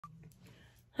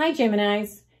Hi,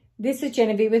 Geminis. This is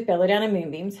Genevieve with Belladonna and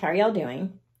Moonbeams. How are y'all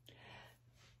doing?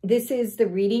 This is the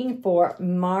reading for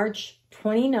March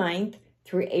 29th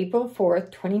through April 4th,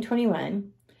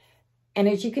 2021. And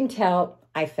as you can tell,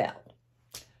 I fell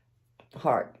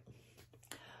hard.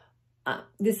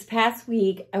 This past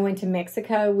week, I went to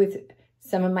Mexico with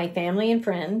some of my family and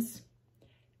friends.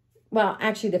 Well,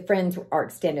 actually, the friends are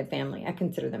extended family. I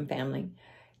consider them family.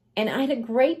 And I had a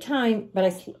great time, but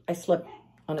I slipped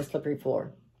on a slippery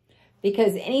floor.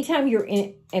 Because anytime you're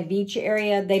in a beach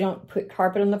area, they don't put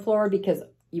carpet on the floor because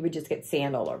you would just get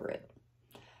sand all over it.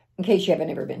 In case you haven't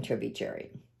ever been to a beach area.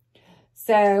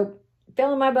 So,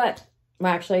 fell on my butt.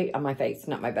 Well, actually, on my face,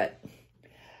 not my butt.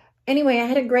 Anyway, I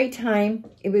had a great time.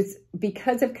 It was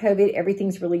because of COVID,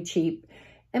 everything's really cheap.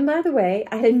 And by the way,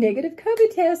 I had a negative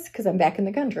COVID test because I'm back in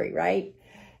the country, right?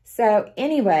 So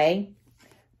anyway,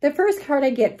 the first card I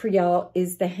get for y'all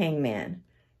is the Hangman.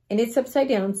 And it's upside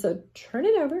down, so turn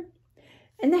it over.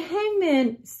 And the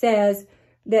Hangman says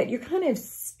that you're kind of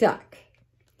stuck.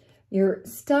 You're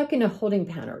stuck in a holding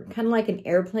pattern, kind of like an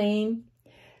airplane.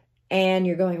 And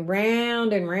you're going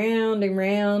round and round and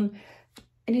round.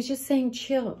 And it's just saying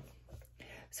chill.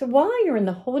 So while you're in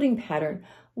the holding pattern,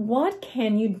 what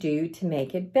can you do to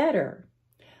make it better?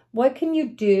 What can you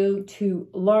do to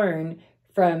learn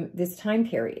from this time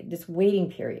period, this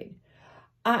waiting period?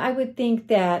 I would think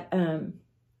that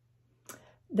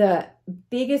the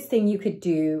biggest thing you could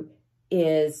do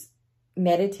is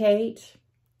meditate,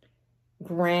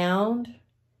 ground,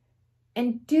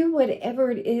 and do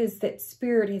whatever it is that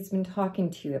Spirit has been talking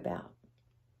to you about.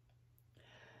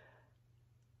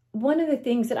 One of the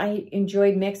things that I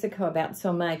enjoyed Mexico about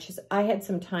so much is I had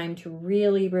some time to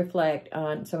really reflect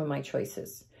on some of my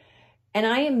choices. And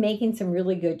I am making some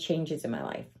really good changes in my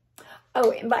life.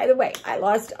 Oh, and by the way, I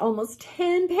lost almost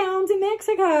 10 pounds in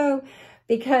Mexico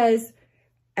because,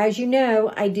 as you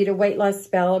know, I did a weight loss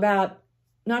spell about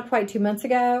not quite 2 months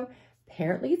ago.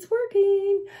 Apparently it's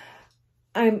working.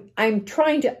 I'm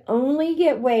trying to only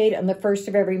get weighed on the first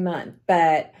of every month,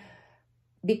 but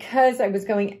because I was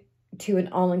going to an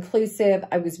all-inclusive,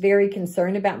 I was very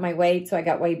concerned about my weight, so I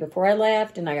got weighed before I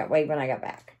left, and I got weighed when I got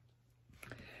back.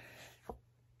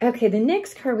 Okay, the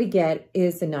next card we get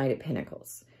is the Knight of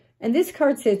Pentacles. And this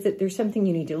card says that there's something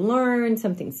you need to learn,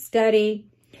 something study,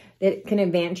 that can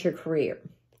advance your career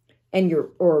and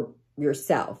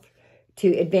yourself, to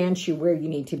advance you where you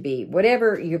need to be.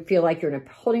 Whatever you feel like you're in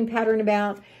a holding pattern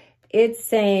about, it's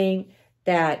saying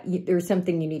that there's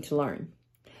something you need to learn.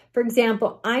 For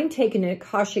example, I'm taking an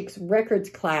Akashic Records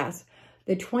class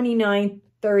the 29th,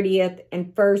 30th,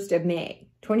 and 1st of May.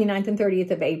 29th and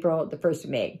 30th of April, the 1st of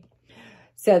May.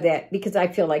 So that, because I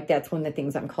feel like that's one of the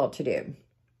things I'm called to do.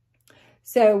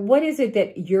 So what is it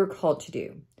that you're called to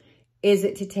do? Is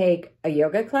it to take a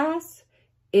yoga class?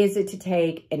 Is it to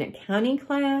take an accounting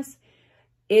class?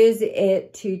 Is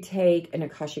it to take an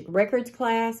Akashic Records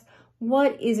class?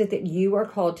 What is it that you are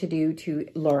called to do to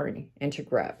learn and to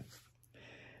grow?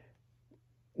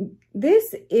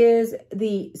 This is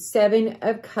the Seven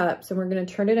of Cups, and we're going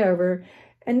to turn it over.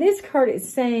 And this card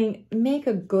is saying, make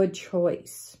a good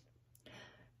choice.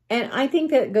 And I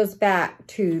think that goes back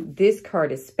to this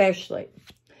card especially,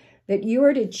 that you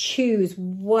are to choose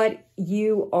what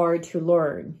you are to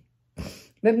learn.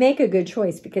 But make a good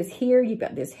choice, because here you've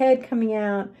got this head coming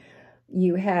out.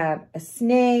 You have a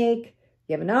snake.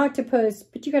 You have an octopus.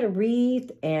 But you got a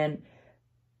wreath. And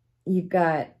you've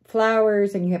got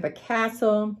flowers. And you have a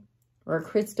castle or a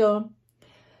crystal.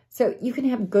 So you can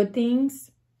have good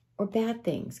things or bad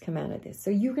things come out of this.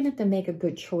 So you're going to have to make a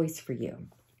good choice for you.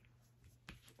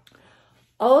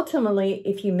 Ultimately,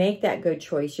 if you make that good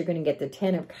choice, you're going to get the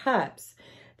 10 of Cups.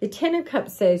 The 10 of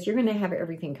Cups says you're going to have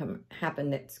everything happen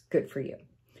that's good for you.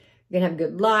 You're going to have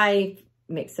a good life,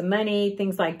 make some money,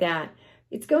 things like that.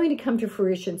 It's going to come to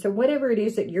fruition. So whatever it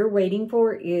is that you're waiting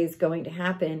for is going to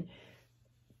happen.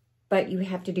 But you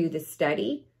have to do the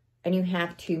study and you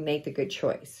have to make the good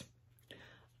choice.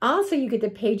 Also, you get the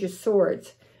Page of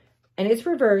Swords. And it's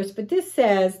reversed. But this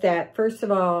says that, first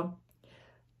of all,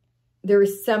 there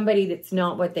is somebody that's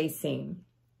not what they seem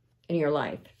in your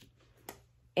life.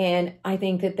 And I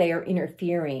think that they are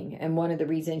interfering. And one of the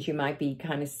reasons you might be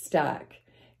kind of stuck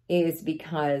is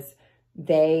because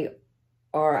they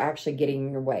are actually getting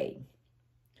in your way.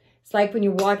 It's like when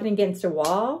you're walking against a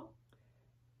wall,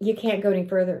 you can't go any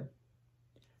further.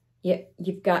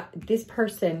 You've got, this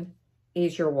person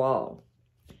is your wall.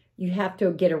 You have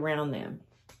to get around them.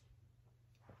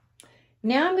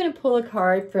 Now I'm going to pull a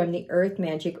card from the Earth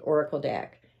Magic Oracle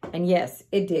deck. And yes,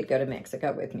 it did go to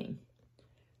Mexico with me.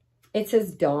 It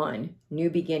says Dawn, New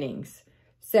Beginnings.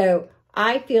 So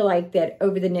I feel like that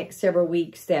over the next several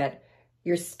weeks that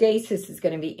Your stasis is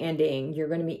going to be ending. You're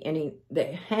going to be ending. The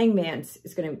hangman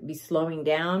is going to be slowing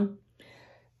down.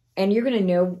 And you're going to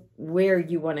know where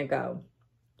you want to go.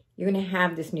 You're going to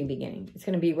have this new beginning. It's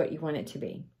going to be what you want it to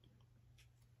be.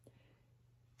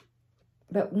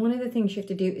 But one of the things you have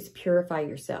to do is purify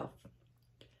yourself.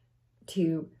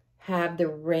 To have the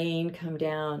rain come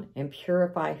down and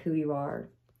purify who you are.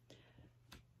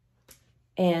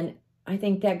 And I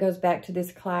think that goes back to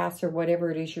this class or whatever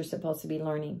it is you're supposed to be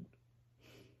learning.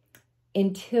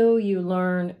 Until you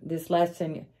learn this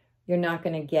lesson, you're not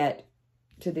going to get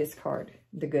to this card,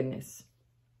 the goodness.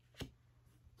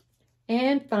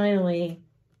 And finally,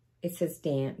 it says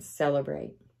dance,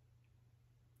 celebrate.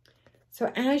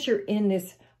 So as you're in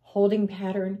this holding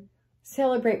pattern,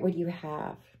 celebrate what you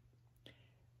have.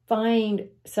 Find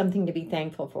something to be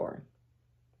thankful for.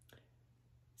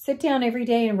 Sit down every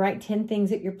day and write 10 things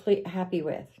that you're happy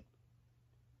with.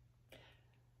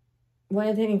 One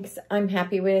of the things I'm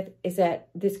happy with is that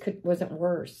this wasn't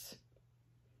worse.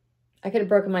 I could have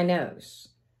broken my nose.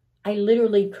 I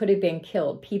literally could have been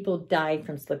killed. People died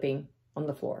from slipping on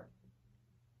the floor.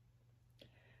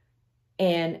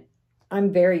 And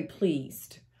I'm very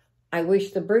pleased. I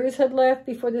wish the bruise had left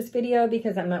before this video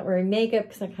because I'm not wearing makeup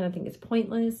because I kind of think it's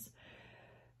pointless.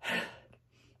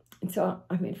 And so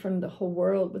I'm in front of the whole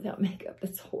world without makeup.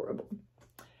 That's horrible.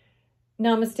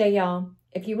 Namaste, y'all.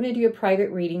 If you want to do a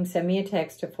private reading, send me a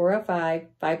text to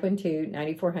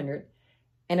 405-512-9400.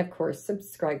 And of course,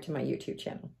 subscribe to my YouTube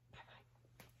channel.